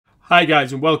Hi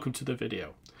guys, and welcome to the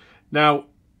video. Now,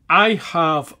 I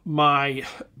have my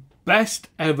best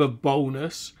ever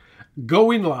bonus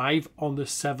going live on the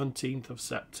 17th of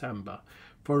September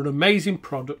for an amazing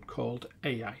product called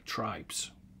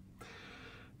AITribes.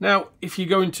 Now, if you're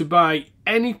going to buy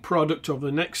any product over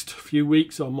the next few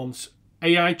weeks or months,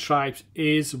 AITribes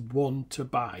is one to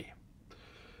buy.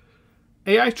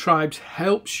 AITribes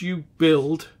helps you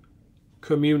build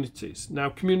communities. Now,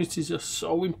 communities are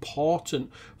so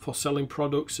important for selling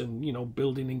products and,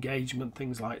 building engagement,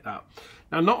 things like that.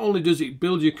 Now, not only does it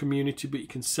build your community, but you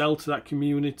can sell to that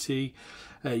community.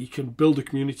 You can build a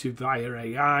community via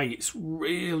AI. It's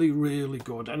really, really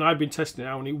good. And I've been testing it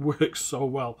out and it works so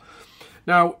well.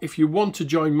 Now, if you want to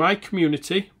join my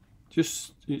community,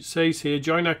 it says here,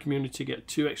 join our community, get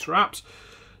 2 extra apps.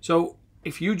 So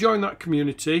if you join that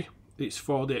community, it's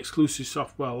for the exclusive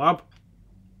software lab.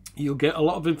 You'll get a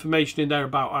lot of information in there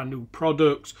about our new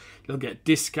products. You'll get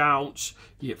discounts,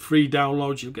 you get free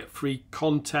downloads, you'll get free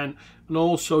content, and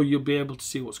also you'll be able to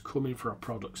see what's coming for our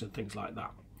products and things like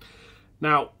that.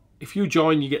 Now, if you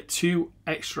join, you get 2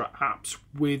 extra apps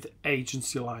with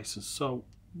agency license. So,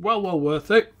 well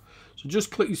worth it. So just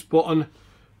click this button,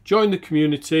 join the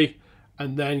community,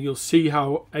 and then you'll see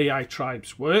how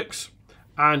AITribes works,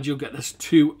 and you'll get this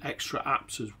 2 extra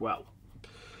apps as well.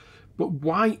 But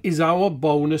why is our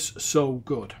bonus so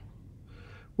good?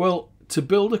 Well, to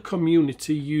build a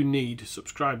community, you need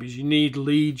subscribers, you need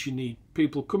leads, you need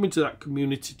people coming to that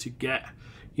community to get,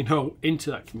 into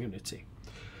that community.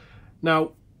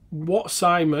 Now, what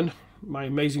Simon, my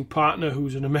amazing partner,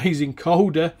 who's an amazing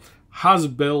coder, has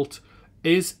built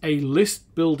is a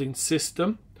list building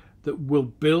system that will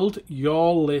build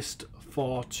your list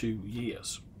for 2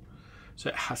 years. So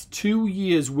it has 2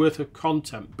 years worth of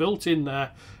content built in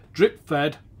there, drip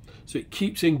fed, so it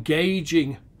keeps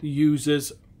engaging the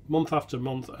users month after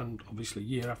month and obviously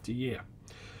year after year.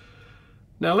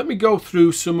 Now let me go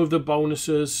through some of the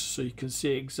bonuses so you can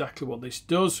see exactly what this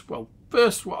does. Well,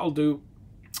 first what I'll do,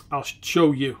 I'll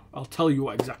tell you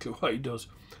exactly what it does.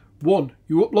 1,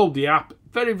 you upload the app,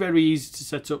 very easy to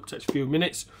set up, takes a few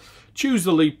minutes. Choose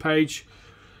the lead page.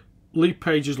 Lead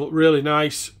pages look really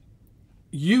nice.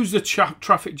 Use the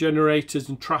traffic generators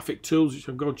and traffic tools, which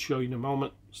I'm going to show you in a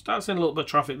moment. Start seeing a little bit of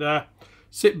traffic there.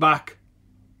 Sit back.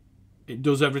 It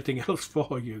does everything else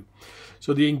for you.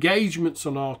 So the engagement's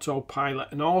on autopilot,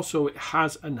 and also it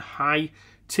has an high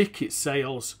ticket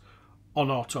sales on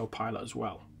autopilot as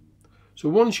well. So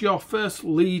once your first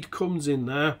lead comes in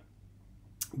there,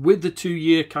 with the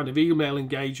 2-year kind of email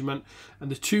engagement and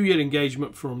the 2-year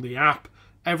engagement from the app,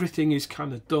 everything is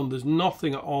kind of done. There's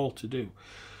nothing at all to do.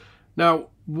 Now,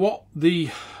 what the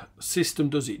system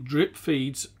does, it drip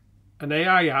feeds an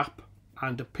AI app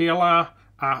and a PLR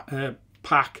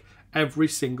pack every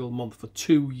single month for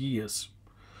 2 years.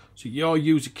 So your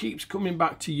user keeps coming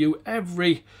back to you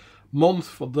every month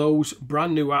for those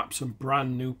brand new apps and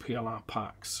brand new PLR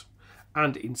packs.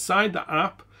 And inside that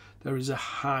app, there is a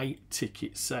high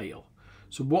ticket sale.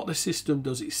 So what the system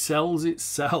does, it sells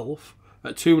itself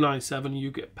at $297,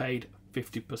 you get paid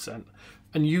 50%.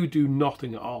 And you do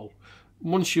nothing at all.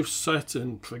 Once you've set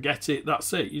and forget it,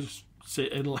 that's it. You just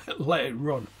sit and let it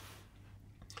run.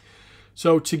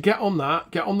 So to get on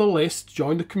that, get on the list,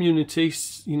 join the community,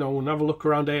 and have a look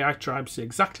around AITribes, see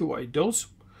exactly what it does.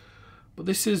 But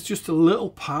this is just a little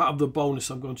part of the bonus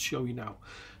I'm going to show you now.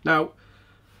 Now,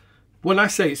 when I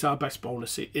say it's our best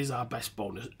bonus, it is our best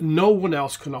bonus. No one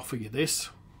else can offer you this.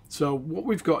 So what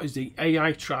we've got is the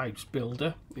AITribes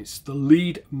Builder. It's the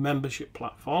lead membership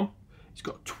platform. It's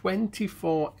got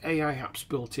 24 AI apps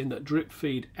built in that drip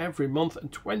feed every month and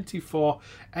 24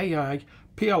 AI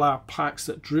PLR packs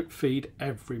that drip feed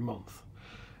every month.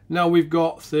 Now we've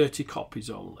got 30 copies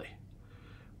only.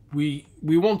 We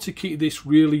want to keep this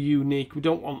really unique. We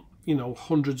don't want,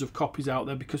 hundreds of copies out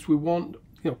there, because we want,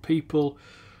 people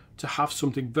to have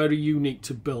something very unique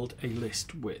to build a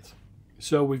list with.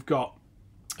 So we've got,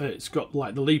 it's got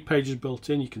like the lead pages built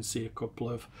in. You can see a couple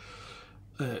of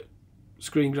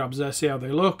screen grabs there, see how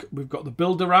they look. We've got the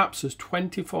builder apps. There's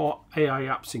 24 AI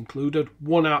apps included,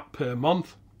 1 app per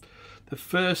month. The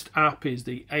first app is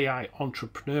the AI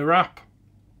Entrepreneur app.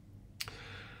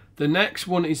 The next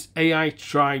one is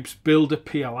AITribes Builder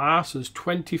PLR. So there's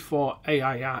 24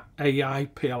 AI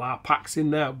PLR packs in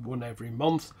there, 1 every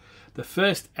month. The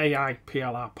first AI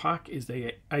PLR pack is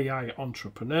the AI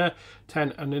Entrepreneur,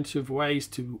 10 innovative ways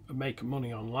to make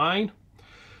money online.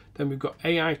 Then we've got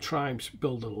AITribes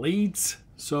Builder Leads.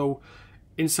 So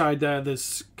inside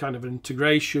there's kind of an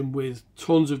integration with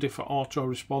tons of different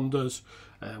autoresponders,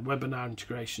 webinar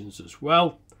integrations as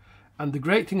well. And the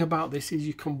great thing about this is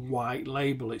you can white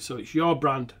label it. So it's your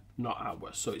brand not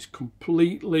ours. So it's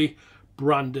completely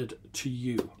branded to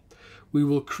you. We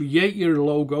will create your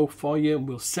logo for you, and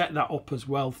we'll set that up as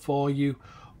well for you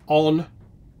on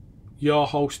your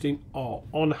hosting or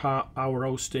on our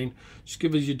hosting. Just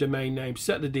give us your domain name,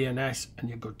 set the DNS, and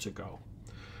you're good to go.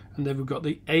 And then we've got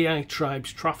the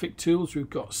AITribes traffic tools. We've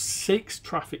got 6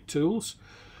 traffic tools.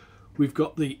 We've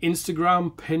got the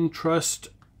Instagram, Pinterest,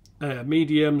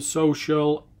 Medium,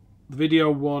 social, the video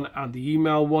one, and the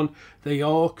email one. They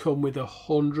all come with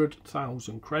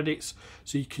 100,000 credits,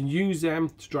 so you can use them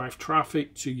to drive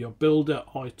traffic to your builder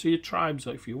or to your tribes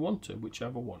if you want to,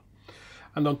 whichever one.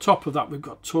 And on top of that, we've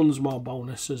got tons more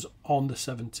bonuses on the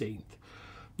 17th.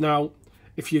 Now,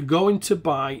 if you're going to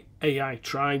buy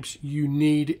AITribes, you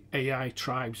need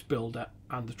AITribes Builder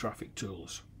and the traffic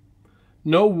tools.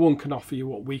 No one can offer you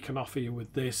what we can offer you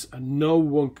with this, and no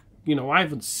one, you know, I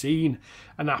haven't seen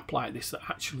an app like this that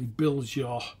actually builds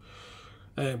your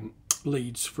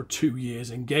leads for 2 years,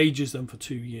 engages them for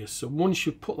 2 years. So once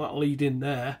you put that lead in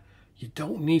there, you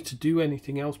don't need to do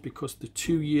anything else, because the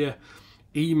 2-year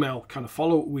email kind of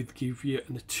follow up with give you,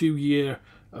 and the 2-year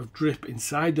of drip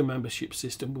inside the membership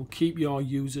system will keep your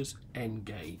users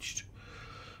engaged.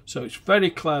 So it's very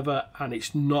clever, and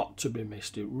it's not to be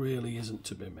missed. It really isn't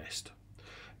to be missed.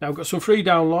 Now we've got some free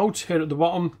downloads here at the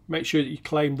bottom. Make sure that you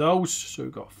claim those. So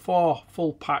we've got 4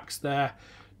 full packs there.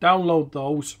 Download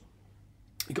those.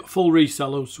 You've got full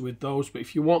resellers with those, but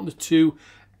if you want the 2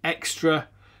 extra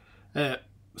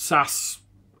SaaS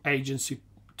agency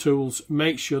tools,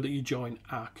 make sure that you join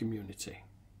our community.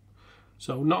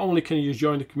 So not only can you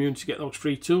join the community to get those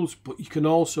free tools, but you can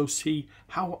also see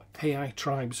how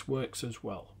AITribes works as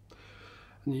well.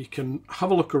 And you can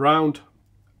have a look around.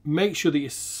 Make sure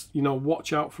that you know,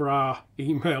 watch out for our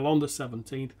email on the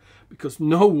 17th, because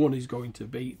no one is going to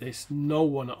beat this. No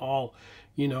one at all.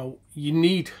 You know, you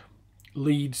need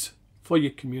leads for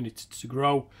your community to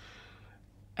grow.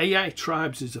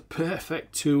 AITribes is a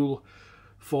perfect tool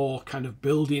for kind of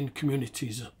building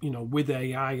communities, you know, with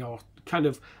AI, or kind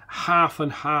of half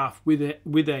and half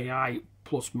with AI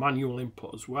plus manual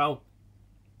input as well.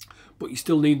 But you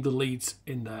still need the leads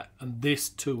in there, and this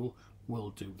tool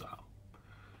will do that.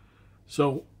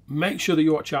 So make sure that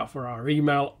you watch out for our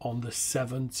email on the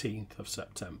 17th of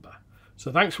September.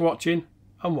 So thanks for watching,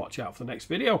 and watch out for the next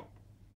video.